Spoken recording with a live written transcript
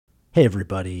Hey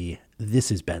everybody,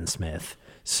 this is Ben Smith.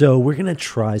 So we're going to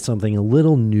try something a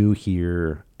little new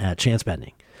here at Chance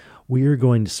Bending. We are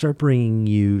going to start bringing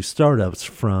you startups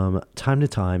from time to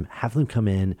time, have them come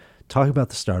in, talk about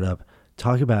the startup,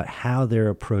 talk about how they're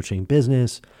approaching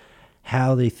business,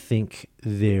 how they think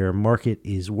their market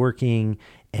is working,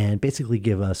 and basically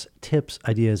give us tips,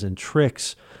 ideas, and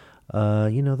tricks,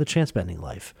 the chance bending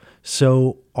life.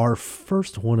 So our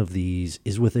first one of these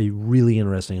is with a really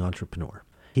interesting entrepreneur.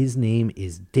 His name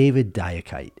is David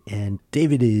Diakite, and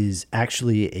David is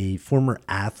actually a former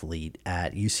athlete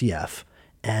at UCF,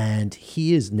 and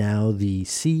he is now the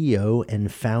CEO and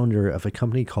founder of a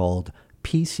company called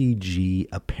PCG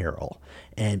Apparel.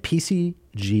 And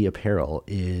PCG Apparel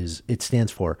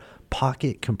stands for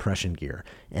Pocket Compression Gear,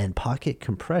 and Pocket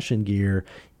Compression Gear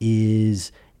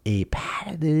is a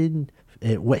patented,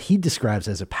 what he describes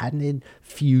as a patented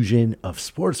fusion of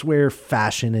sportswear,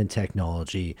 fashion, and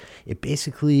technology. It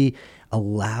basically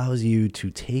allows you to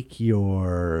take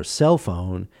your cell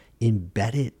phone,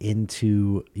 embed it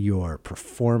into your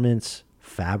performance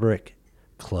fabric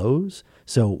clothes.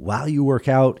 So while you work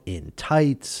out in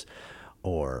tights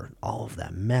or all of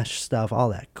that mesh stuff, all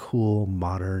that cool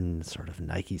modern sort of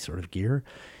Nike sort of gear,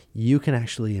 you can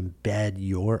actually embed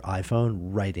your iPhone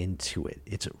right into it.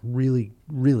 It's really,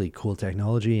 really cool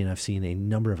technology, and I've seen a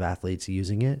number of athletes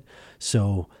using it.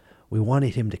 So we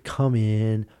wanted him to come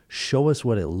in, show us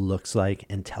what it looks like,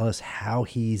 and tell us how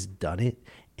he's done it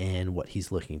and what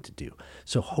he's looking to do.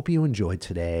 So hope you enjoyed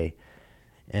today.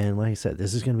 And like I said,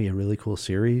 this is going to be a really cool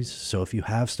series. So if you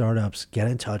have startups, get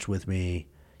in touch with me.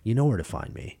 You know where to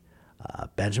find me.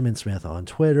 Benjamin Smith on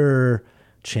Twitter,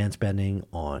 Chance Bending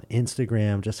on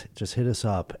Instagram. Just hit us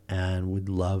up, and we'd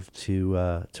love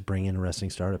to bring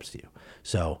interesting startups to you.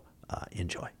 So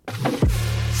enjoy.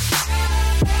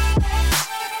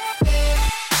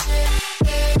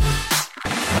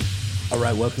 All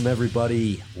right, welcome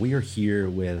everybody. We are here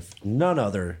with none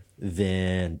other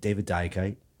than David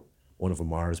Diakite, one of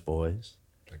Amar's boys.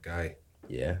 That guy.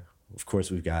 Yeah. Of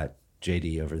course, we've got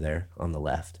JD over there on the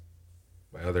left.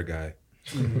 My other guy.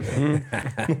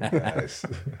 Nice.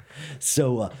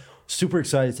 So super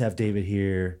excited to have David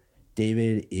here.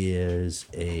 David is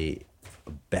a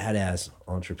badass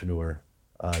entrepreneur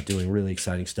doing really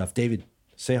exciting stuff. David,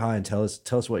 say hi and tell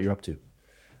us what you're up to.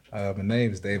 My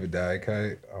name is David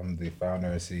Diakite. I'm the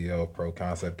founder and CEO of Pro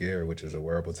Concept Gear, which is a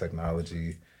wearable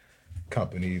technology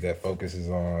company that focuses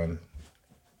on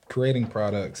creating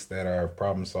products that are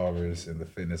problem solvers in the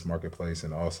fitness marketplace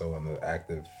and also in the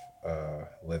active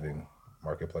living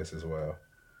marketplace as well.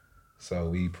 So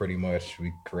we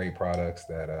create products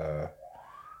that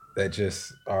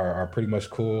just are pretty much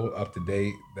cool, up to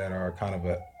date, that are kind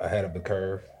of ahead of the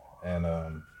curve,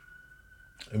 and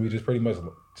we just pretty much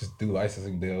just do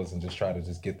licensing deals and just try to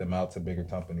just get them out to bigger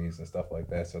companies and stuff like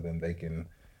that, so then they can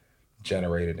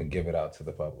generate it and give it out to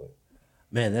the public.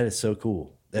 Man, that is so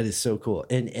cool. That is so cool.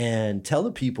 And tell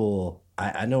the people,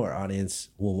 I know our audience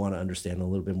will want to understand a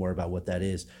little bit more about what that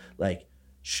is. Like,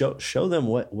 show them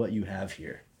what you have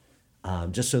here,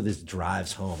 just so this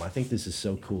drives home. I think this is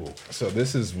so cool. So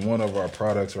this is one of our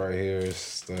products right here.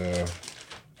 It's the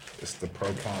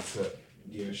Pro Concept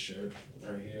Gear shirt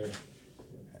right here.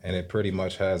 And it pretty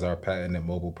much has our patented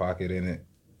mobile pocket in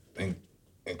it,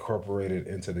 incorporated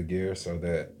into the gear, so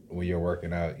that when you're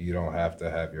working out, you don't have to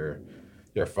have your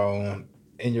phone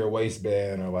in your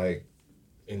waistband or like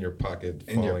in your pocket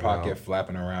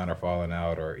flapping around or falling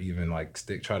out, or even like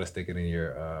try to stick it in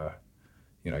your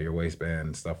your waistband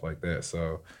and stuff like that.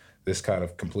 So this kind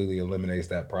of completely eliminates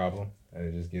that problem, and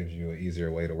it just gives you an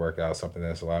easier way to work out, something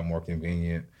that's a lot more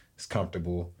convenient. It's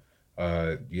comfortable.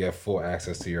 You have full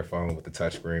access to your phone with the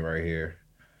touchscreen right here.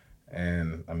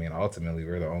 And I mean, ultimately,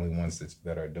 we're the only ones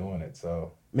that are doing it.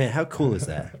 So, man, how cool is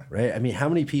that, right? I mean, how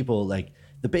many people, like,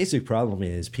 the basic problem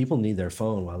is people need their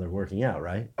phone while they're working out,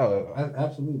 right? Oh,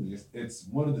 absolutely. It's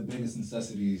one of the biggest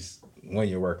necessities when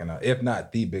you're working out, if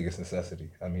not the biggest necessity.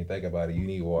 I mean, think about it. You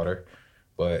need water,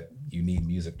 but you need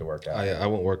music to work out. I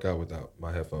won't work out without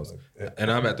my headphones. And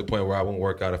I'm at the point where I won't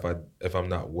work out if I'm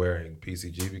not wearing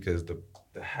PCG, because the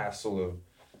hassle of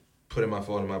putting my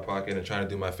phone in my pocket and trying to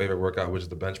do my favorite workout, which is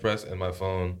the bench press, and my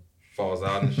phone falls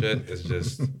out and shit,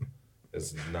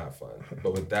 it's not fun.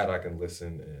 But with that, I can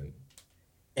listen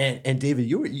and David,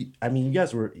 you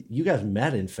guys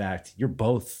met. In fact, you're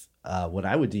both what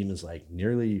I would deem as like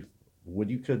nearly.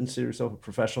 Would you consider yourself a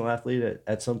professional athlete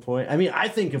at some point? I mean, I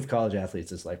think of college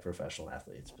athletes as like professional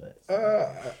athletes, but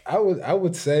I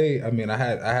would say, I mean, I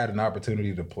had an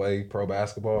opportunity to play pro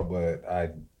basketball, but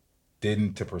I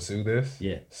didn't to pursue this.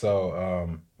 Yeah.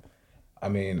 So I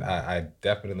mean, I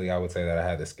definitely, I would say that I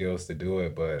had the skills to do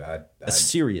it, but A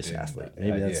serious didn't. athlete.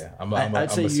 Maybe that's. Yeah.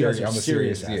 I'd say you guys are I'm a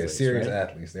serious yeah, athletes, serious right?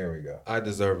 athletes. There we go. I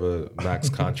deserve a max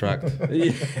contract.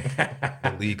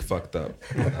 The league fucked up.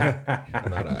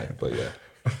 Not I, but yeah.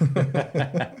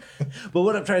 But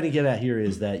what I'm trying to get at here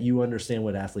is that you understand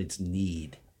what athletes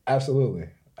need. Absolutely.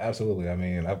 Absolutely. I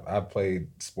mean, I've played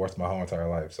sports my whole entire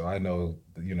life, so I know,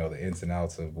 the ins and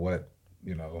outs of what,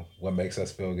 what makes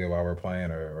us feel good while we're playing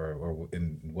or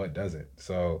in what doesn't.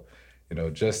 So,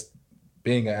 just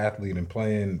being an athlete and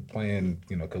playing,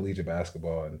 collegiate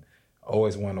basketball and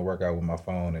always wanting to work out with my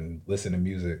phone and listen to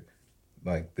music,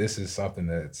 like this is something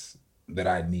that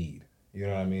I need. You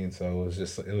know what I mean? So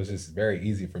it was just very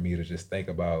easy for me to just think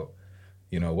about,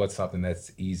 what's something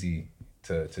that's easy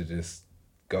to just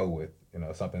go with,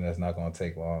 something that's not going to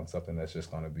take long, something that's just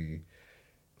going to be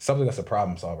something that's a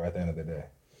problem solver at the end of the day.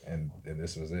 And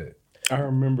this was it. I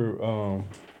remember,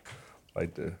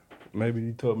 maybe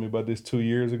you told me about this 2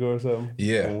 years ago or something.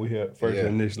 Yeah. When we had first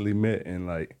initially met, and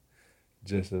like,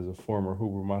 just as a former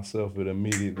hooper myself, it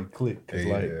immediately clicked. Cause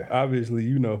obviously,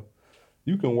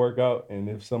 you can work out, and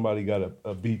if somebody got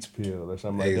a Beats pill or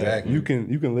something like that, you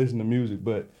can listen to music,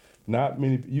 but not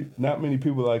many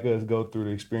people like us go through the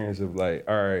experience of like,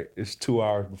 all right, it's 2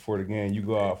 hours before the game, you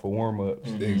go out for warm-ups.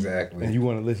 Exactly. And you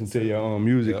want to listen to your own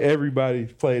music. Yep. Everybody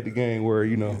played the game where,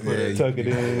 tuck it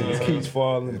in, it keeps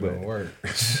falling. It but don't work.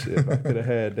 If I could have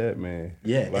had that, man.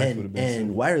 Yeah,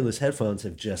 and wireless headphones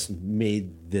have just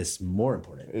made this more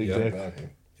important. Exactly.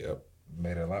 Yep.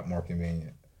 Made it a lot more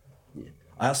convenient.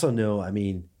 I also know,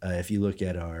 if you look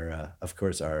at of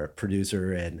course, our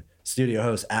producer and studio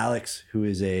host, Alex, who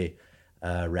is a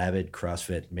rabid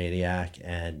CrossFit maniac,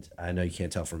 and I know you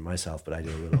can't tell from myself, but I do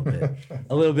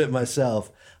a little bit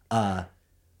myself.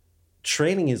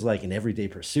 Training is like an everyday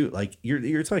pursuit. Like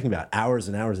you're talking about hours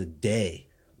and hours a day.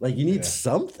 Like you need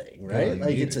something, right? Yeah,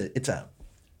 like it's a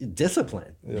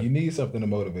discipline. Yeah. You need something to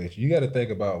motivate you. You got to think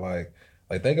about like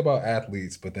think about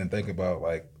athletes, but then think about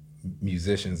like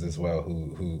musicians as well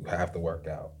who have to work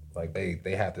out. Like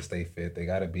they have to stay fit. They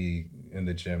got to be in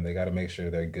the gym. They got to make sure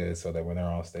they're good so that when they're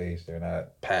on stage, they're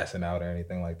not passing out or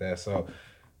anything like that.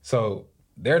 So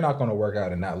they're not going to work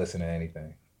out and not listen to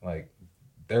anything. Like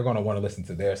they're going to want to listen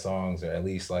to their songs or at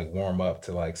least like warm up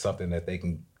to like something that they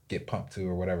can get pumped to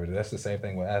or whatever. That's the same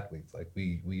thing with athletes. Like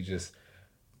we just,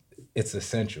 it's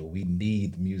essential. We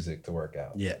need music to work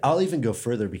out. Yeah, I'll even go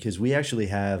further because we actually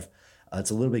have, it's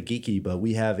a little bit geeky, but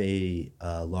we have a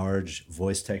large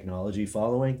voice technology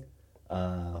following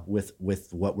with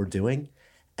what we're doing.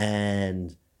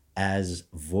 And as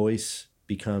voice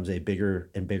becomes a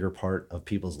bigger and bigger part of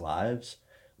people's lives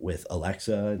with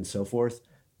Alexa and so forth,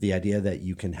 the idea that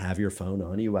you can have your phone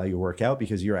on you while you work out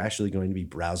because you're actually going to be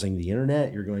browsing the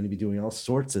internet, you're going to be doing all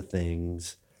sorts of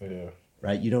things. Yeah.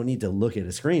 Right? You don't need to look at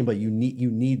a screen, but you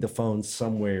need the phone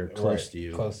somewhere close to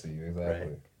you. Close to you, exactly.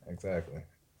 Right. Exactly.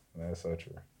 That's so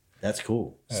true. That's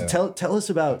cool. So tell us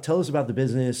about the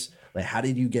business. Like, how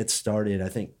did you get started? I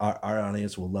think our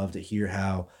audience will love to hear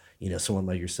how, someone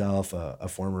like yourself, a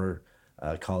former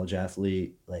college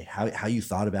athlete, like how you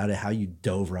thought about it, how you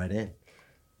dove right in.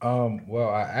 Well,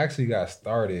 I actually got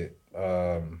started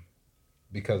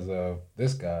because of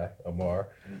this guy, Amar.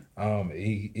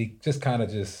 He just kind of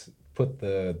just put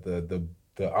the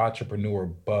entrepreneur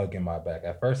bug in my back.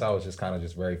 At first, I was just kind of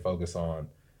just very focused on,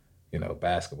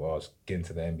 basketball, just getting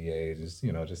to the NBA,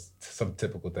 just some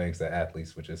typical things that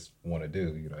athletes would just want to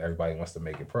do. Everybody wants to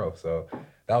make it pro. So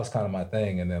that was kind of my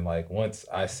thing. And then like once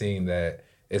I seen that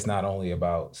it's not only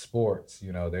about sports,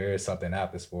 there is something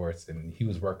after sports, and he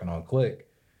was working on Click,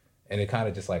 and it kind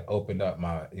of just like opened up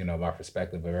my, my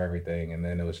perspective of everything. And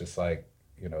then it was just like,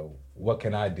 what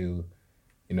can I do,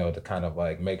 to kind of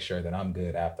like make sure that I'm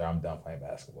good after I'm done playing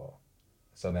basketball.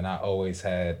 So then I always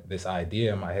had this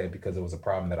idea in my head because it was a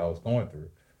problem that I was going through.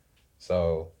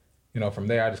 So, from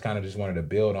there, I just kind of just wanted to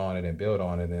build on it. And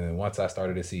then once I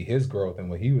started to see his growth and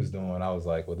what he was doing, I was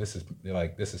like, well, this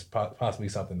is possibly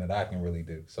something that I can really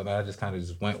do. So then I just kind of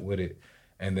just went with it.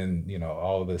 And then,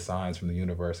 all of the signs from the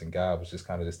universe and God was just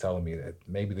kind of just telling me that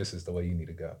maybe this is the way you need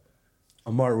to go.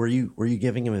 Amar, were you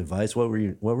giving him advice? What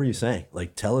were you saying?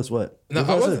 Like, tell us what. No,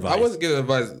 I wasn't giving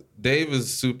advice. Dave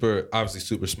is obviously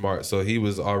super smart. So he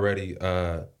was already,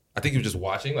 I think he was just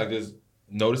watching, like just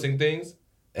noticing things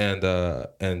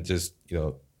and just,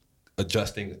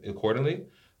 adjusting accordingly.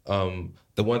 The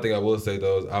one thing I will say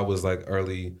though, is I was like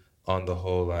early on the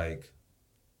whole, like,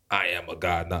 I am a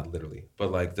god, not literally,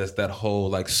 but like just that whole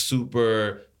like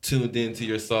super tuned into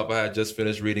yourself. I had just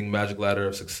finished reading Magic Ladder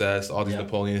of Success, all these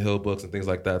Napoleon Hill books and things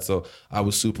like that. So I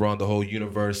was super on the whole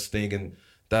universe thing and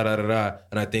da-da-da-da.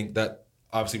 And I think that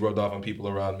obviously rubbed off on people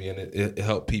around me, and it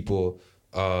helped people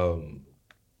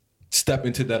step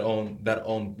into that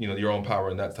own your own power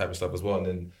and that type of stuff as well. And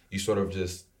then you sort of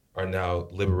just are now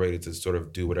liberated to sort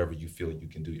of do whatever you feel you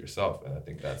can do yourself. And I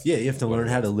think that's you have to learn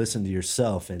how to listen to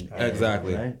yourself and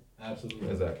exactly right? Absolutely.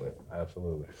 Exactly.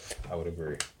 Absolutely. I would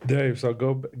agree. Dave, so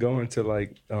go into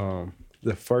like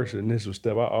the first initial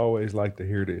step. I always like to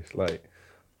hear this. Like,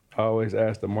 I always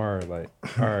ask Amar, like,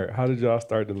 all right, how did y'all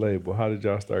start the label? How did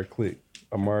y'all start Click?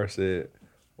 Amar said,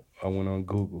 I went on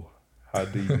Google. How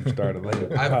do you start a label?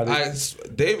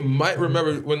 Dave might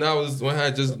remember when I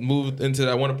just moved into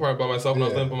that one apartment by myself and I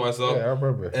was living by myself. Yeah, I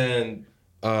remember. And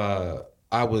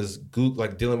I was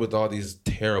dealing with all these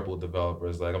terrible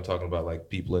developers. Like I'm talking about like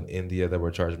people in India that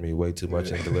were charging me way too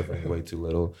much and delivering way too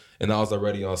little. And I was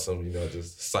already on some,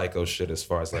 just psycho shit as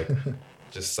far as like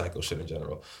just psycho shit in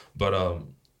general. But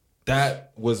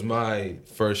that was my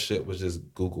first shit, was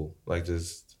just Google. Like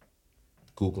just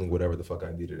Googling whatever the fuck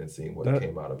I needed and seeing what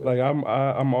came out of it. Like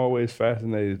I'm always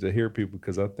fascinated to hear people,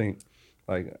 because I think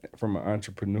like from an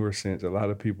entrepreneur sense, a lot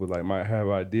of people like might have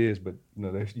ideas, but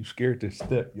you scared to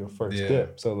step your first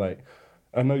step. So like,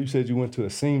 I know you said you went to a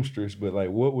seamstress, but like,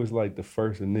 what was like the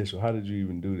first initial? How did you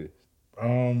even do this?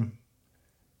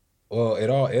 Well,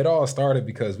 it all started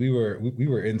because we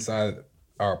were inside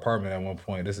our apartment at one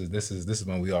point. This is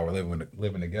when we all were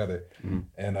living together,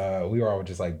 and we were all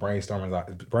just like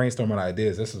brainstorming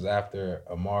ideas. This was after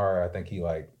Amar. I think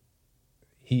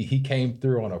he came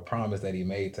through on a promise that he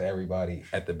made to everybody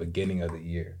at the beginning of the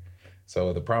year.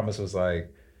 So the promise was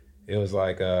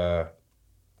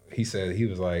he said he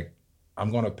was like,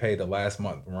 I'm gonna pay the last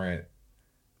month rent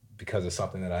because of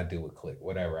something that I do with Click,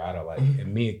 whatever. I don't like.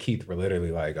 And me and Keith were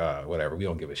literally like, whatever, we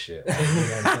don't give a shit. Like, you know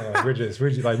what I'm saying? We're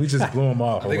just like, we just blew him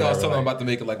off. I think I was telling him about to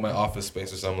make it like my office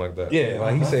space or something like that. Yeah,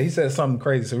 like he said something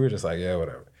crazy, so we were just like, yeah,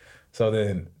 whatever. So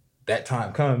then that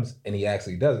time comes and he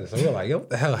actually does it. So we're like, yo, what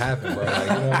the hell happened, bro? Like, you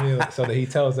know what I mean? So then he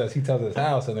tells us his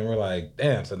house, and then we're like,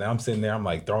 damn. So now I'm sitting there, I'm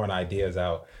like throwing ideas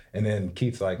out, and then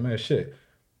Keith's like, man, shit.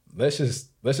 Let's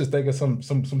just think of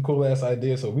some cool ass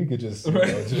ideas so we could just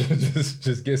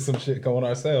just get some shit going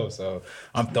ourselves. So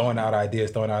I'm throwing out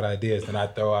ideas, and I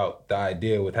throw out the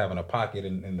idea with having a pocket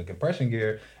in the compression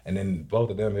gear, and then both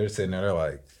of them, they're sitting there, they're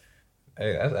like,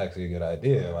 hey, that's actually a good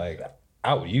idea. Like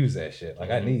I would use that shit.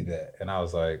 Like I need that. And I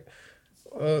was like,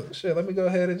 shit, let me go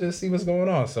ahead and just see what's going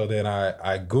on. So then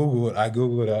I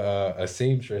Googled a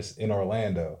seamstress in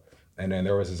Orlando, and then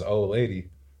there was this old lady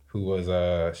who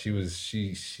was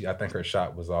she I think her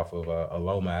shop was off of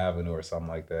Aloma Avenue or something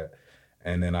like that.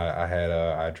 And then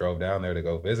I drove down there to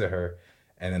go visit her,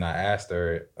 and then I asked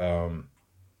her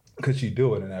could she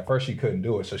do it, and at first she couldn't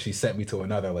do it, so she sent me to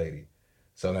another lady.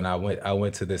 So then I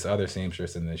went to this other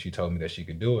seamstress, and then she told me that she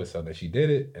could do it. So then she did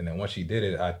it, and then once she did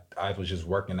it, I was just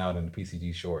working out in the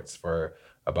PCG shorts for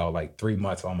about like 3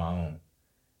 months on my own,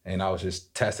 and I was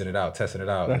just testing it out. That's and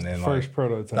then the first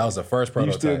prototype. That was the first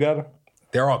prototype. You still got them?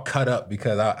 They're all cut up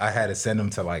because I had to send them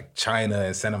to like China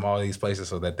and send them all these places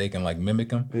so that they can like mimic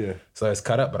them. Yeah. So it's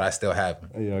cut up, but I still have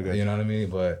them. Yeah, I got you know what I mean?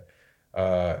 But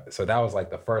so that was like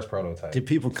the first prototype. Did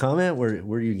people comment?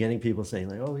 Were you getting people saying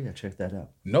like, "Oh yeah, check that out"?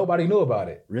 Nobody knew about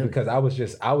it, really, because I was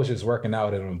just working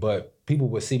out in them. But people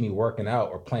would see me working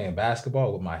out or playing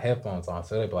basketball with my headphones on,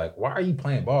 so they'd be like, "Why are you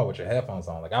playing ball with your headphones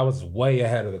on?" Like I was way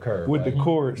ahead of the curve with the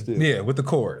cord still. Yeah, with the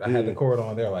cord. I had the cord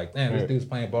on there. Like, damn, this dude's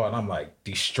playing ball, and I'm like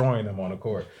destroying them on the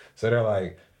court. So they're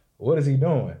like, "What is he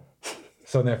doing?"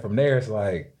 So then from there, it's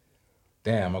like,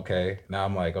 damn, okay. Now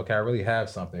I'm like, okay, I really have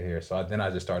something here. So then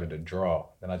I just started to draw.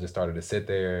 Then I just started to sit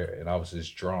there, and I was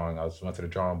just drawing. Went to the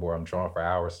drawing board. I'm drawing for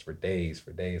hours, for days,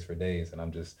 and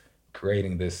I'm just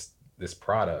creating this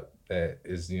product that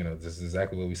is, this is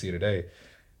exactly what we see today.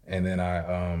 And then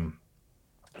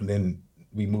then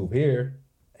we move here,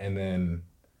 and then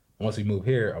once we move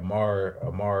here, Amar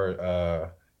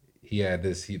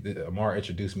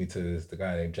introduced me to the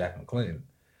guy named Jack McClinton,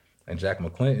 and Jack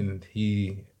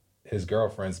McClinton, his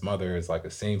girlfriend's mother is like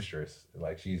a seamstress,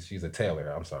 like she's a tailor.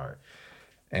 I'm sorry,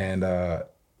 and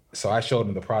so I showed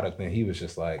him the product, and he was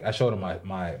just like, I showed him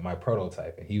my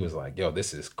prototype, and he was like, "Yo,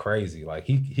 this is crazy!" Like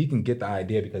he can get the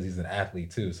idea because he's an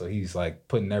athlete too, so he's like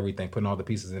putting all the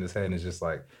pieces in his head, and it's just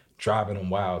like driving him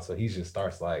wild. So he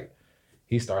starts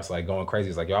going crazy.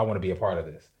 He's like, "Yo, I want to be a part of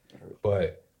this,"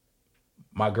 but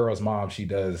my girl's mom, she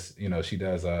does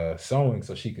sewing,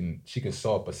 so she can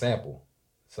sew up a sample.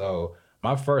 So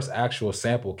my first actual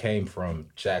sample came from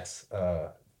Jack's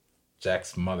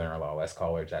mother-in-law. Let's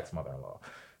call her Jack's mother-in-law.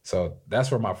 So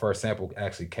that's where my first sample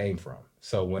actually came from.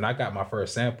 So when I got my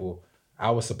first sample, he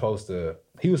was supposed to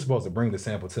bring the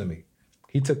sample to me.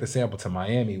 He took the sample to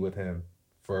Miami with him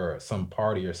for some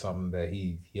party or something that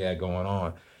he had going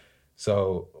on.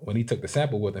 So when he took the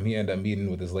sample with him, he ended up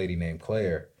meeting with this lady named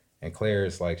Claire. And Claire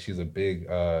is like, she's a big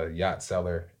yacht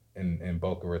seller in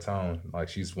Boca Raton. Like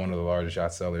she's one of the largest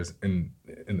yacht sellers in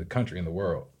the country, in the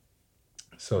world.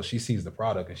 So she sees the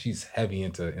product and she's heavy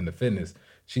into fitness.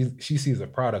 She sees the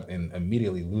product and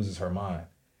immediately loses her mind.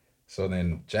 So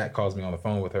then Jack calls me on the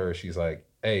phone with her. She's like,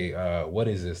 hey, what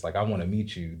is this? Like, I want to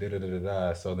meet you. Da, da, da, da,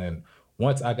 da. So then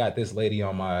once I got this lady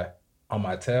on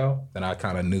my tail, then I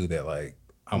kind of knew that like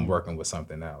I'm working with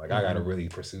something now. Like I got to really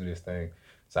pursue this thing.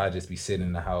 So I just be sitting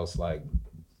in the house like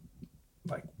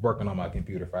working on my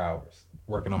computer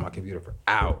for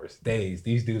hours, days.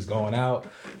 These dudes going out,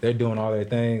 they're doing all their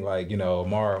thing. Like, you know,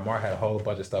 Amar had a whole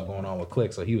bunch of stuff going on with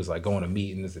Click. So he was like going to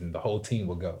meetings and the whole team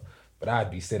would go. But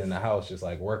I'd be sitting in the house just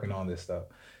like working on this stuff.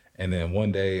 And then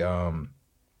one day,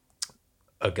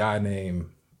 a guy named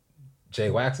Jay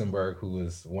Waxenberg, who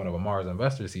was one of Amar's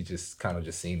investors, he just kind of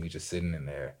just seen me just sitting in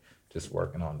there, just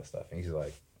working on the stuff. And he's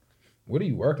like, what are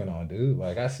you working on, dude?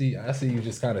 Like, I see you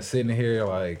just kind of sitting here,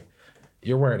 like,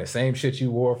 you're wearing the same shit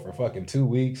you wore for fucking 2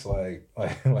 weeks. Like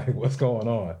what's going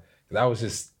on? Because I was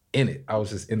just in it. I was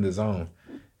just in the zone.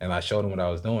 And I showed him what I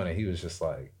was doing, and he was just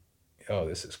like, yo,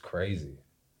 this is crazy.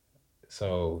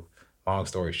 So long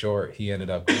story short, he ended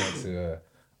up going to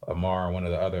Amar, one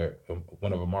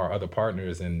of Amar's other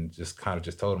partners, and just kind of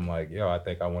just told him like, yo, I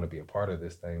think I want to be a part of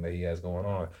this thing that he has going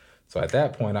on. So at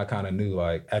that point, I kind of knew,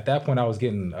 like, at that point I was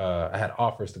getting, I had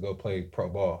offers to go play pro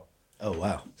ball. Oh,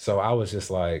 wow. So I was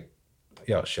just like,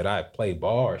 yo, should I play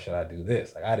ball or should I do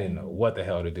this? Like, I didn't know what the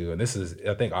hell to do. And this is,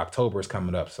 I think October is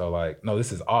coming up. So like, no,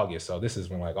 this is August. So this is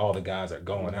when like all the guys are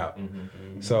going out.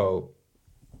 So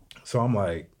I'm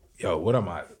like, yo, what am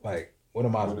I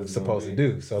supposed to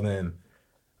do? So then,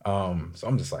 so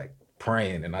I'm just like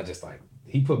praying, and I just like,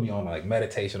 he put me on like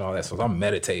meditation, all that. So I'm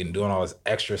meditating, doing all this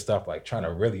extra stuff, like trying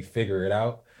to really figure it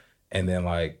out. And then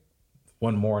like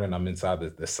one morning I'm inside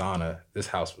the sauna. This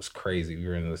house was crazy. We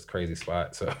were in this crazy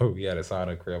spot. So we had a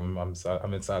sauna crib. I'm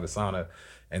inside the sauna.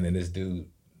 And then this dude,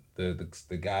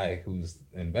 the guy who's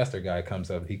the investor guy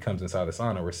comes up. He comes inside the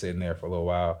sauna. We're sitting there for a little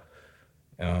while.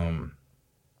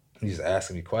 He's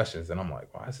asking me questions, and I'm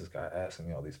like, why is this guy asking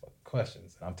me all these fucking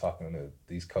questions? And I'm talking to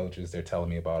these coaches. They're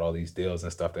telling me about all these deals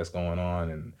and stuff that's going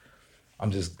on, and I'm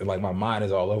just like, my mind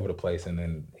is all over the place. And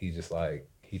then he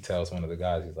tells one of the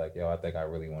guys, he's like, yo, I think I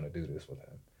really want to do this with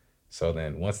him. So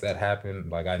then once that happened,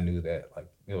 like I knew that like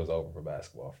it was over for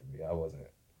basketball for me. I wasn't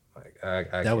like,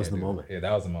 that was the moment. Yeah,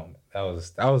 that was the moment. That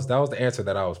was the answer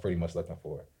that I was pretty much looking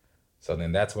for. So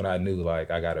then that's when I knew like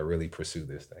I got to really pursue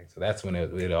this thing. So that's when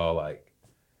it all like.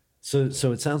 So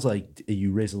it sounds like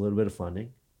you raised a little bit of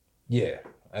funding. Yeah,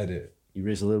 I did. You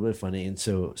raised a little bit of funding, and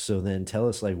so then tell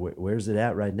us like where's it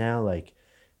at right now? Like,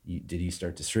 did you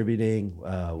start distributing?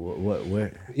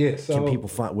 Where? Yeah. So can people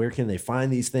find? Where can they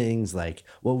find these things? Like,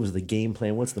 what was the game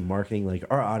plan? What's the marketing? Like,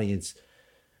 our audience.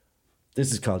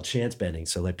 This is called chance betting.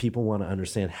 So like, people want to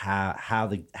understand how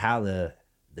the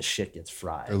shit gets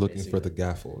fried. They're looking for the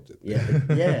gaffle.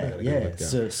 Yeah.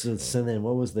 So then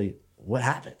what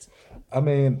happened? I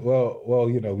mean, well,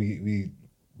 you know, we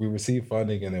received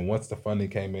funding, and then once the funding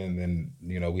came in, then,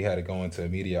 you know, we had to go into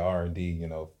immediate R&D, you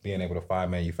know, being able to find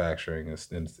manufacturing.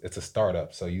 It's a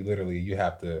startup. So you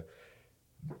have to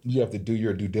do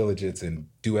your due diligence and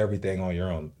do everything on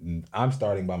your own. And I'm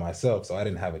starting by myself, so I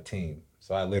didn't have a team.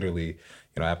 So I literally,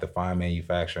 you know, I have to find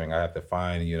manufacturing. I have to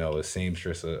find, you know, a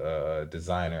seamstress, a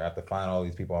designer. I have to find all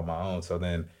these people on my own. So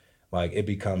then, like, it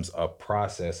becomes a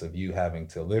process of you having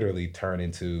to literally turn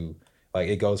into, like,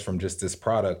 it goes from just this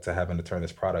product to having to turn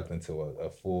this product into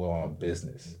a full-on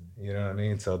business. You know what I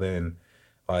mean? So then,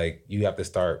 like, you have to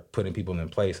start putting people in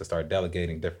place and start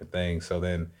delegating different things. So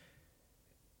then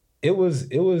it was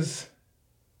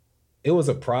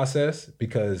a process,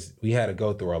 because we had to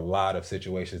go through a lot of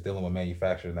situations dealing with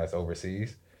manufacturing that's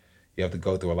overseas. You have to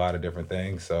go through a lot of different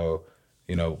things. So,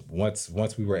 you know, once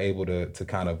we were able to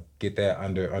kind of get that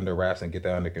under wraps and get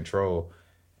that under control,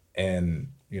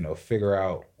 and, you know, figure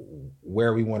out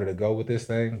where we wanted to go with this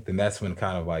thing, then that's when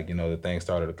kind of like, you know, the thing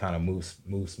started to kind of move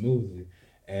smoothly.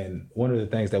 And one of the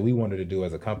things that we wanted to do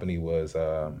as a company was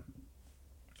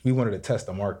we wanted to test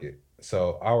the market.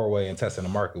 So our way in testing the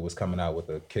market was coming out with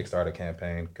a Kickstarter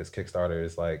campaign, because Kickstarter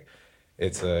is like,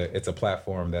 it's a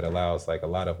platform that allows like a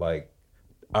lot of like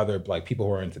other like people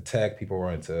who are into tech, people who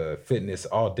are into fitness,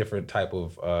 all different type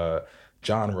of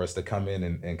genres to come in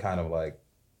and kind of like,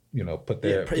 you know, put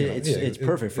their... It's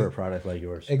perfect for a product like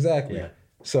yours. Exactly. Yeah.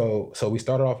 So we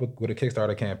started off with a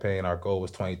Kickstarter campaign. Our goal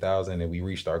was 20,000, and we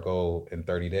reached our goal in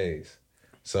 30 days.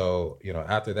 So,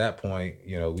 after that point,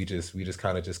 we just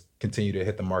kind of just continue to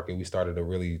hit the market. We started to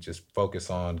really just focus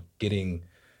on getting,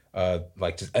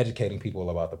 just educating people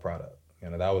about the product.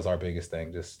 That was our biggest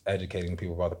thing, just educating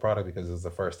people about the product, because it's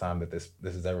the first time that this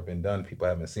has ever been done. People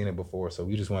haven't seen it before. So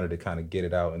we just wanted to kind of get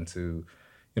it out into,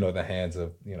 the hands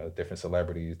of, different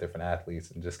celebrities, different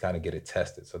athletes, and just kind of get it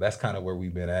tested. So that's kind of where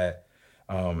we've been at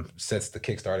since the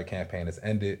Kickstarter campaign has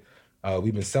ended.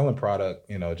 We've been selling product,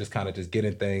 just kind of just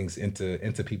getting things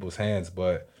into people's hands.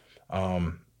 But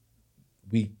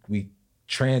we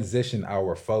transition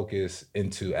our focus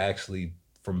into actually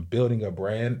from building a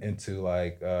brand into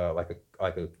like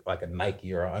a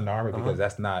Nike or Under Armour, because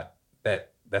that's not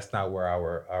where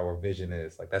our vision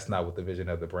is. Like, that's not what the vision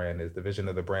of the brand is. The vision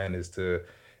of the brand is to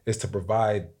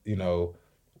provide,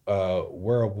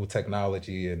 wearable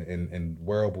technology and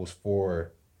wearables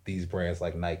for these brands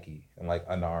like Nike and like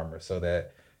Under Armour, so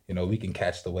that, we can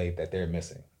catch the wave that they're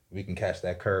missing. We can catch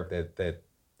that curve that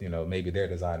maybe their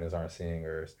designers aren't seeing,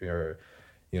 or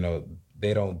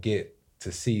they don't get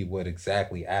to see what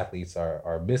exactly athletes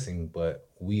are missing, but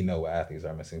we know what athletes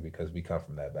are missing because we come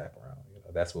from that background.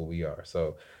 That's what we are.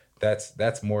 So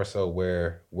that's more so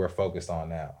where we're focused on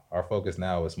now. Our focus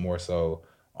now is more so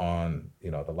on,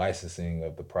 the licensing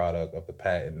of the product, of the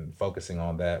patent, focusing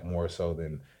on that more so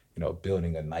than,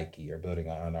 building a Nike or building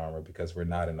an Under Armour, because we're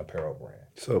not an apparel brand.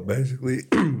 So basically,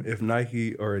 if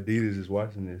Nike or Adidas is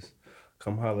watching this,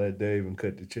 come holler at Dave and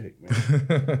cut the check, man.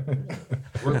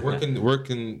 Where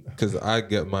can, because I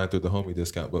get mine through the homie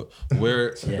discount, but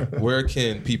where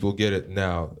can people get it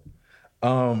now?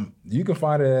 You can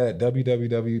find it at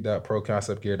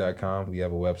www.proconceptgear.com. We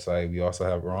have a website.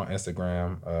 We're on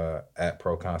Instagram at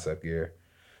proconceptgear.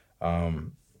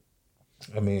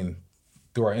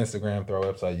 Through our Instagram, through our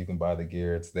website, you can buy the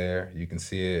gear. It's there. You can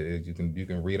see it. You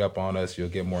can read up on us. You'll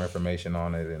get more information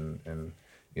on it, and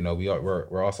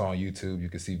we're also on YouTube. You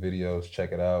can see videos.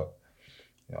 Check it out.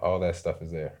 All that stuff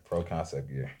is there. Pro Concept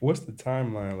Gear. What's the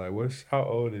timeline like? How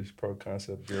old is Pro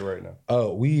Concept Gear right now?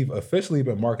 We've officially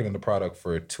been marketing the product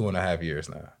for 2.5 years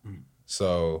now.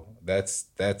 So that's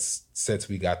since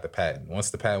we got the patent. Once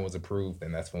the patent was approved,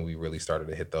 then that's when we really started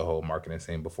to hit the whole marketing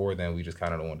scene. Before then, we just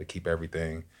kind of wanted to keep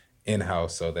everything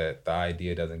in-house so that the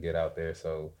idea doesn't get out there.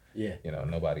 So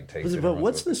nobody takes it. But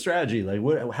what's the strategy? Like,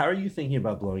 how are you thinking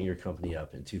about blowing your company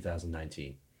up in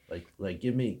 2019? Like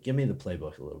give me the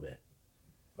playbook a little bit.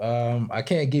 I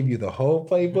can't give you the whole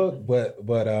playbook, but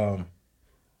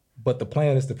the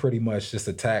plan is to pretty much just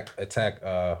attack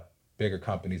bigger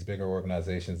companies, bigger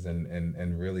organizations,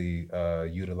 and really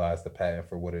utilize the patent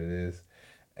for what it is,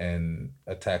 and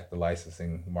attack the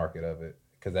licensing market of it.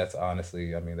 Because that's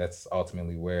honestly, that's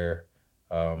ultimately where,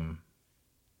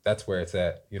 that's where it's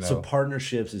at. So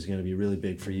partnerships is going to be really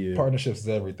big for you. Partnerships is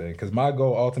everything. Because my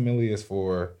goal ultimately is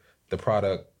for the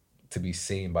product to be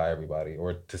seen by everybody,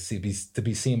 or to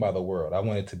be seen by the world. I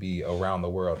want it to be around the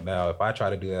world. Now, if I try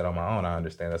to do that on my own, I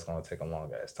understand that's going to take a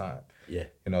long ass time. Yeah.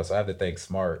 So I have to think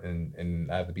smart,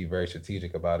 and I have to be very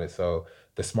strategic about it. So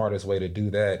the smartest way to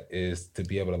do that is to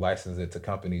be able to license it to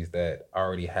companies that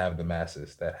already have the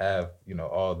masses, that have,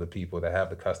 all the people, that have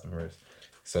the customers,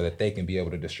 so that they can be able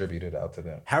to distribute it out to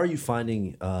them. How are you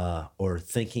finding or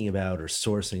thinking about or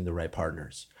sourcing the right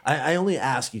partners? I only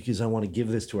ask you because I want to give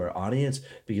this to our audience,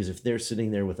 because if they're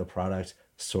sitting there with a product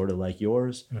sort of like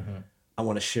yours, I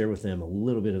want to share with them a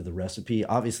little bit of the recipe.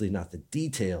 Obviously not the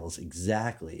details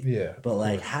exactly. Yeah.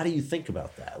 But how do you think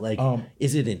about that? Like,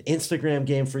 is it an Instagram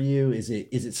game for you? Is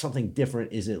it something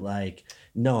different? Is it like,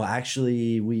 no,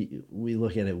 actually we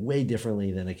look at it way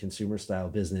differently than a consumer style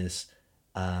business?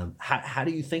 How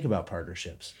do you think about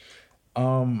partnerships?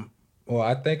 Well,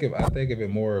 I think of it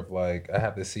more of like, I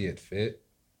have to see it fit.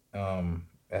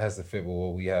 It has to fit with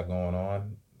what we have going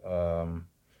on.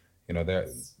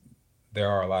 There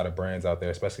are a lot of brands out there,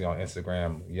 especially on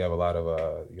Instagram. You have a lot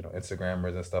of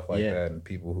Instagrammers and stuff like that, and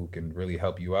people who can really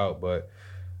help you out. But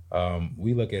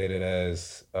we look at it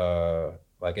as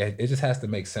like, it just has to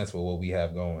make sense with what we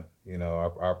have going.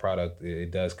 Our product,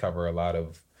 it does cover a lot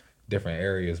of different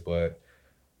areas, but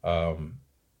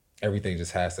everything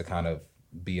just has to kind of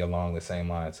be along the same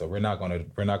line. So we're not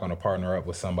gonna partner up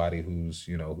with somebody who's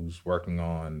working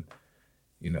on,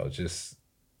 just,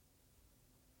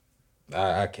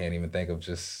 I can't even think of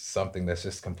just something that's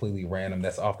just completely random,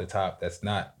 that's off the top,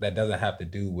 that doesn't have to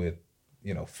do with,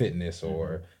 fitness,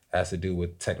 or has to do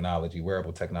with technology,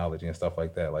 wearable technology and stuff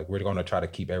like that. Like, we're gonna try to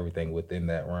keep everything within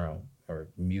that realm, or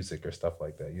music or stuff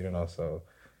like that, so.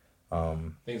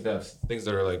 Things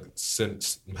that are like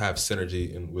have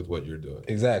synergy with what you're doing.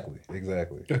 Exactly.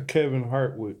 Kevin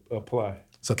Hart would apply.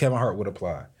 So Kevin Hart would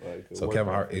apply. Like, So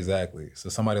Kevin Hart, exactly. So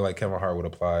somebody like Kevin Hart would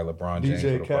apply. LeBron James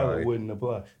DJ would Khaled apply. wouldn't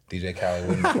apply. DJ Khaled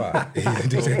wouldn't apply.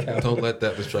 DJ Khaled. Don't let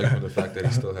that distract from the fact that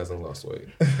he still hasn't lost weight.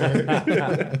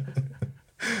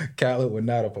 Khaled would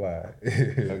not apply.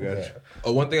 I got you.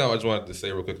 Oh, one thing I just wanted to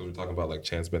say real quick, because we're talking about like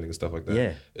chance bending and stuff like that.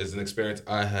 Yeah. Is an experience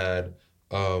I had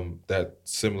that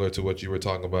similar to what you were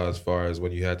talking about as far as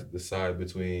when you had to decide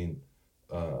between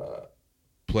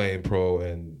playing pro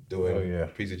and doing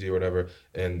PCG or whatever,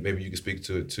 and maybe you can speak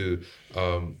to it too,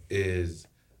 is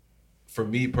for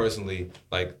me personally,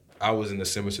 like I was in a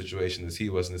similar situation as he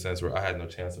was in the sense where I had no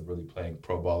chance of really playing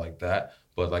pro ball like that,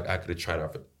 but like I could have tried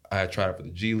out I had tried out for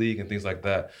the G League and things like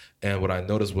that. And what I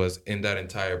noticed was in that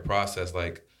entire process,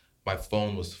 like my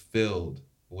phone was filled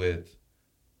with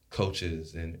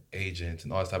coaches and agents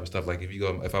and all this type of stuff. Like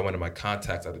if I went to my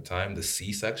contacts at the time, the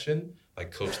C section,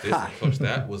 like coach this and coach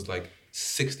that was like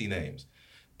 60 names.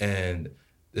 And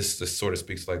this just sort of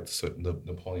speaks to like the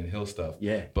Napoleon Hill stuff.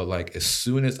 Yeah. But like as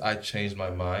soon as I changed my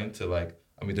mind to like,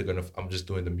 I'm just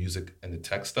doing the music and the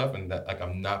tech stuff, and that like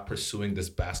I'm not pursuing this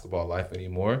basketball life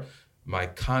anymore, my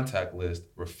contact list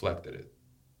reflected it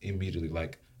immediately.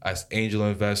 Like as angel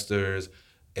investors,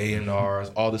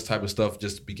 A&Rs, all this type of stuff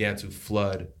just began to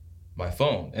flood my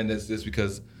phone. And it's just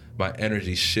because my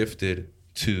energy shifted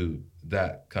to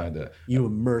that kind of... You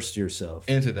immersed yourself.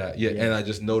 Into that, yeah. And I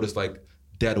just noticed like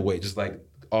dead weight, just like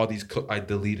all these, I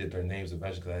deleted their names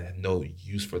eventually because I had no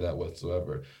use for that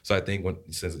whatsoever. So I think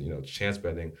since chance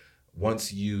bending,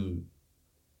 once you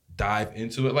dive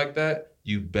into it like that,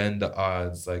 you bend the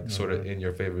odds like sort of in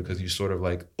your favor, because you sort of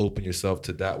like open yourself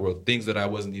to that world, things that I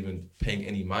wasn't even paying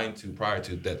any mind to prior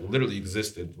to, that literally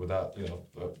existed without,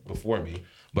 before me,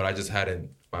 but I just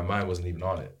my mind wasn't even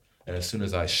on it. And as soon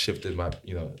as I shifted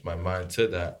my mind to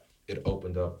that, it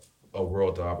opened up a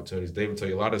world of opportunities. David tell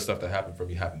you a lot of the stuff that happened for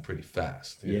me happened pretty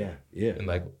fast. Yeah. In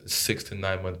like 6 to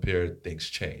 9 month period, things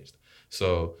changed.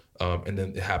 So, and then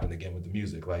it happened again with the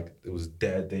music. Like it was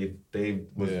dead. Dave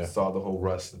saw the whole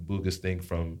Russ and Boogus thing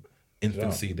from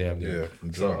infancy, damn near.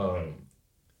 Yeah. So,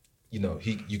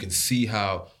 you can see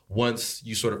how once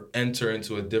you sort of enter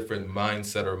into a different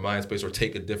mindset or mind space or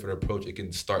take a different approach, it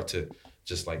can start to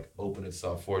just like open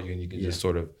itself for you, and you can just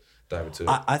sort of dive into it.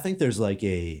 I think there's like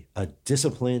a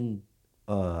discipline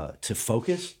to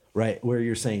focus, right? Where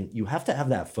you're saying you have to have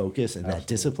that focus and that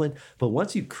discipline. But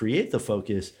once you create the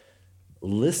focus,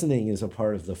 listening is a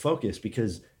part of the focus,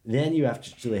 because then you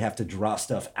actually have to draw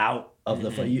stuff out of the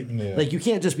like you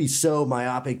can't just be so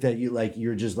myopic that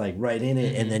you're just like right in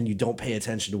it and then you don't pay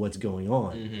attention to what's going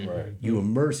on. Right. You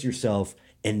immerse yourself,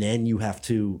 and then you have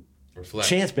to Reflect.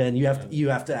 chance bend. You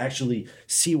have to actually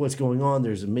see what's going on.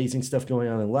 There's amazing stuff going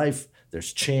on in life.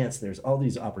 There's chance. There's all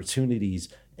these opportunities,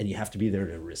 and you have to be there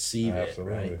to receive it.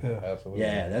 Right? Absolutely.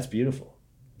 Yeah, that's beautiful.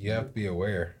 You have to be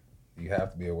aware. You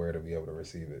have to be aware to be able to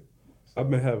receive it. I've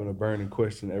been having a burning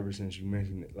question ever since you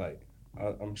mentioned it. Like,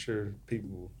 I'm sure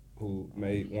people who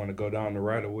may want to go down the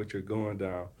route of what you're going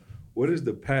down, what is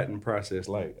the patent process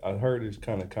like? I heard it's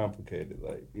kind of complicated.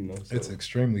 Like, so. It's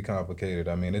extremely complicated.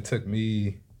 I mean, it took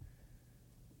me...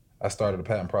 I started the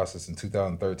patent process in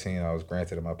 2013. I was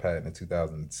granted my patent in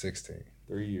 2016.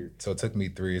 3 years. So it took me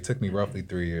roughly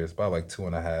 3 years, about like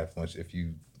 2.5, if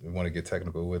you want to get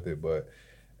technical with it. But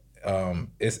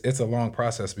it's a long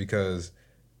process because,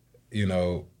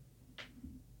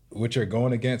 what you're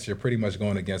going against, you're pretty much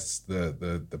going against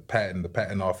the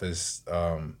patent office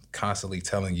constantly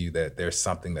telling you that there's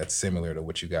something that's similar to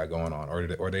what you got going on,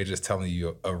 or they're just telling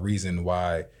you a reason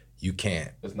why you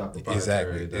can't. It's not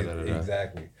proprietary.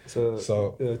 Exactly.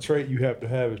 So the trait you have to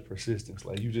have is persistence.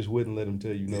 Like, you just wouldn't let them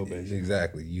tell you no, basically.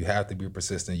 Exactly. You have to be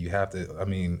persistent. You have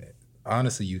to,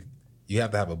 honestly, you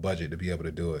have to have a budget to be able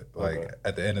to do it. Like,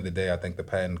 at the end of the day, I think the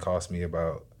patent cost me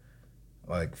about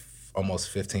like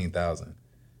almost $15,000.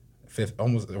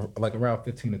 Almost like around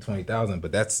 15 to 20,000,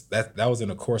 but that was in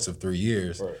a course of 3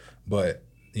 years. Right. But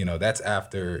that's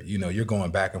after you're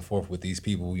going back and forth with these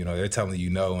people. They're telling you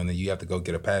no, and then you have to go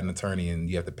get a patent attorney, and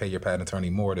you have to pay your patent attorney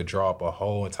more to draw up a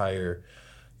whole entire,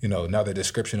 another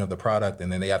description of the product,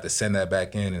 and then they have to send that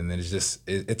back in, and then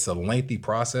it's a lengthy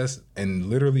process. And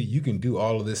literally, you can do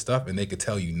all of this stuff, and they could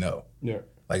tell you no. Yeah.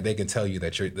 Like, they can tell you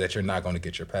that you're not going to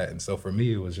get your patent. So for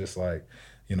me, it was just like,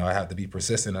 I have to be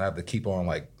persistent, and I have to keep on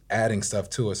like adding stuff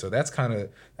to it. So that's kind of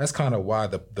why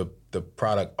the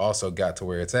product also got to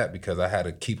where it's at, because I had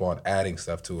to keep on adding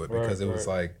stuff to it, because it was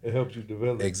like, it helps you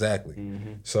develop. Exactly.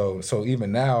 Mm-hmm. So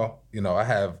even now, I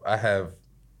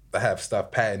have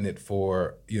stuff patented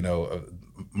for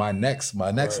my next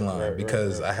line,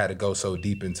 because I had to go so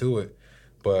deep into it.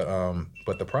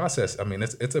 But the process, I mean,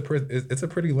 it's a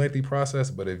pretty lengthy process.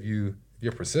 But if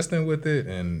you're persistent with it,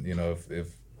 and you know,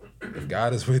 if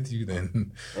God is with you,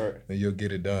 then then you'll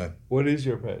get it done. What is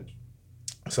your patent?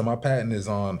 So my patent is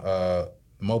on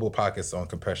mobile pockets on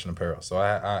compression apparel. So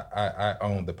I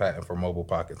own the patent for mobile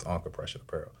pockets on compression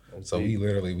apparel. So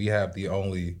we're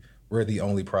the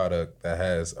only product that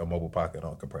has a mobile pocket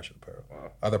on compression apparel.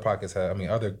 Wow. Other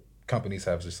companies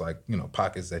have just like, you know,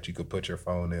 pockets that you could put your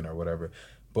phone in or whatever.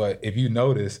 But if you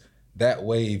notice, that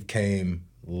wave came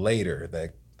later.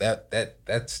 That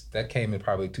came in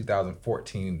probably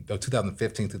 2015,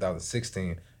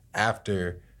 2016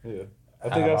 after. Yeah. I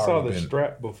think I saw the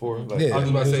strap before. Like, yeah, I was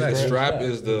about to say the strap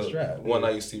is the one I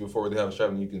used to see before they have a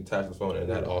strap and you can attach the phone, and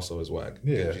that also is whack.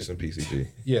 Yeah. Get you some PCG.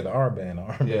 Yeah, the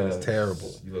armband is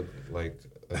terrible. You look like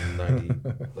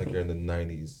like you're in the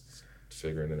 90s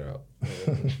figuring it out.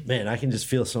 Man, I can just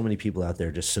feel so many people out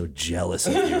there just so jealous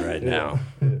of you right now.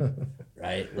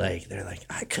 Right? Like, they're like,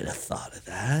 I could have thought of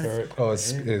that. Oh,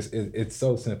 it's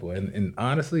so simple. And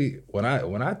honestly, when I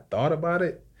thought about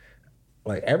it,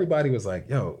 like everybody was like,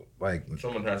 yo, like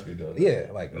someone has to be doing it.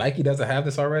 Yeah, like Nike doesn't have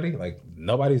this already. Like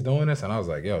nobody's doing this. And I was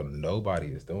like, yo, nobody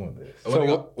is doing this.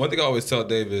 One thing I always tell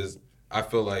Dave is I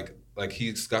feel like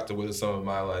he's got to witness some of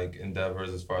my like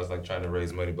endeavors as far as like trying to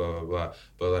raise money, blah, blah, blah.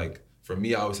 But like for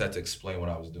me, I always had to explain what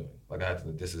I was doing. Like I had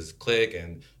to, this is click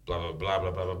and blah, blah, blah, blah,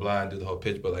 blah, blah, blah, and do the whole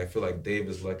pitch. But like, I feel like Dave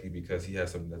is lucky because he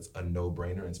has something that's a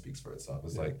no-brainer and speaks for itself.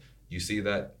 It's like, you see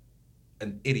that,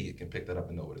 an idiot can pick that up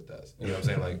and know what it does. You know what I'm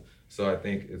saying? Like, so I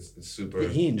think it's super.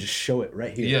 He can just show it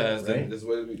right here. Yeah, right? That's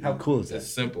what How cool is that?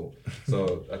 It's simple.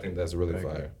 So I think that's really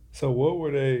fire. So what were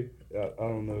they? I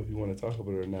don't know if you want to talk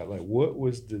about it or not. Like, what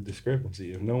was the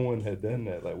discrepancy? If no one had done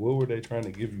that, like, what were they trying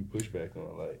to give you pushback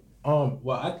on? Like,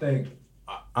 well, I think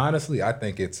honestly, I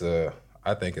think it's a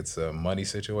money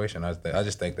situation. I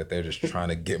just think that they're just trying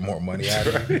to get more money out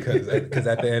of you because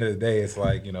at the end of the day, it's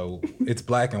like, you know, it's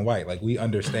black and white. Like we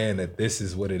understand that this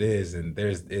is what it is, and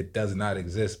it does not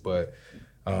exist. But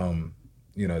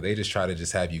you know, they just try to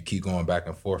just have you keep going back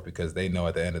and forth because they know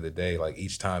at the end of the day, like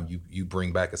each time you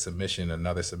bring back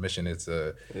another submission, it's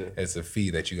a fee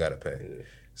that you got to pay. Yeah.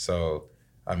 So.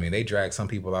 I mean, they dragged some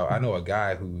people out. I know a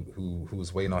guy who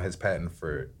was waiting on his patent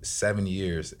for 7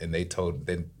 years, and they told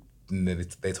him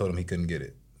he couldn't get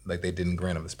it. Like they didn't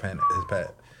grant him his patent.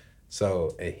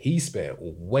 So he spent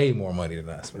way more money than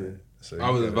I spent. So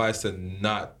I was advised to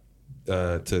not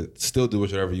to still do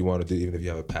whatever you want to do, even if you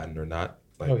have a patent or not.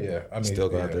 Like, I mean, still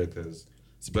go out there because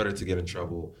it's better to get in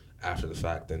trouble after the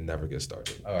fact than never get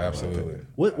started. Oh, absolutely.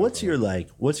 What's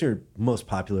your most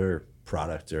popular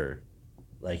product, or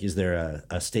like, is there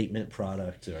a statement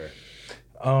product or?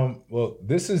 Well,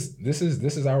 this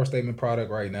is our statement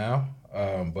product right now.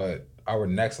 But our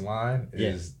next line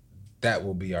that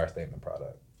will be our statement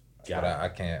product. But I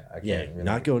can't really,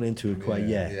 not going into it quite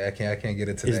yet. Yeah, I can't get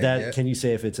into that. Is that yet. Can you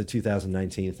say if it's a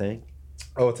 2019 thing?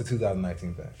 Oh, it's a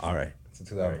 2019 thing. All right. It's a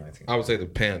 2019. I would say the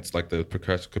pants, like the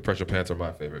compression pants, are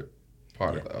my favorite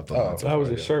part of the line. That was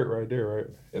a shirt right there, right?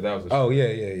 Yeah, that was a shirt.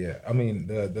 Yeah. I mean,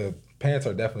 the pants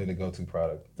are definitely the go-to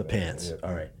product. The pants. Yeah.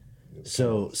 All right.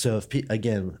 So if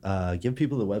give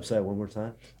people the website one more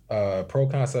time.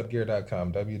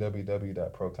 ProConceptGear.com.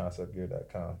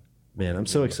 www.proconceptgear.com. Man, I'm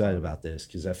so excited about this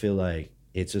because I feel like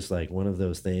it's just like one of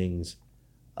those things.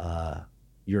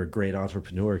 You're a great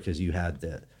entrepreneur because you had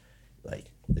the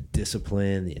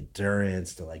discipline, the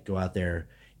endurance to like go out there,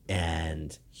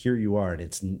 and here you are, and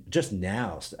it's just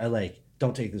now.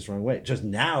 Don't take this the wrong way. Just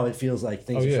now, it feels like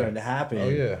things are starting to happen. Oh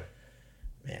yeah.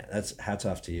 Man, that's hats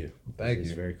off to you. Thank you.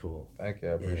 It's very cool. Thank you.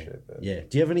 I appreciate that. Yeah.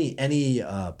 Do you have any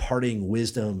parting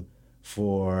wisdom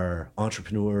for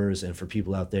entrepreneurs and for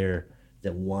people out there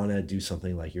that want to do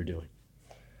something like you're doing?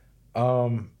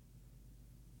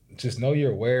 Just know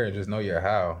your where and just know your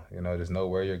how. You know, just know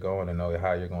where you're going and know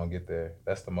how you're going to get there.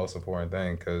 That's the most important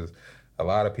thing, because a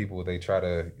lot of people, they try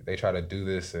to do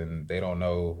this and they don't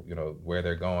know, you know, where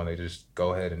they're going. They just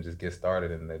go ahead and just get started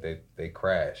and they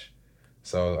crash.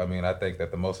 So, I mean, I think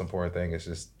that the most important thing is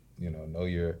just, you know, know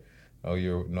your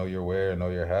where and know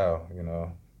your how, you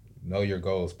know your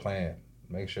goals, plan.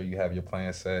 Make sure you have your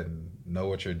plan set and know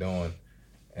what you're doing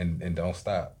and don't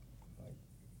stop. Like,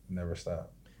 never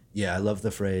stop. Yeah, I love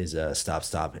the phrase, stop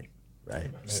stopping,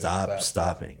 right? Stop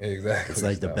stopping. Exactly. It's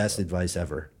like the best advice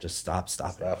ever. Just stop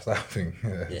stopping. Stop stopping.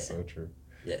 That's so true.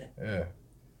 Yeah. Yeah.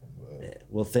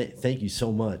 Well, thank you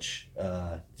so much.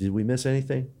 Did we miss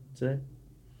anything today?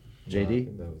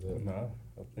 JD? No,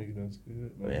 I think that was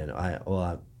good. Man,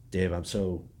 Dave, I'm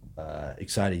so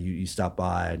excited you stopped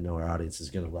by. I know our audience is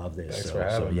going to love this. Thanks for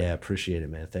having me. Yeah, appreciate it,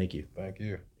 man. Thank you. Thank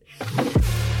you.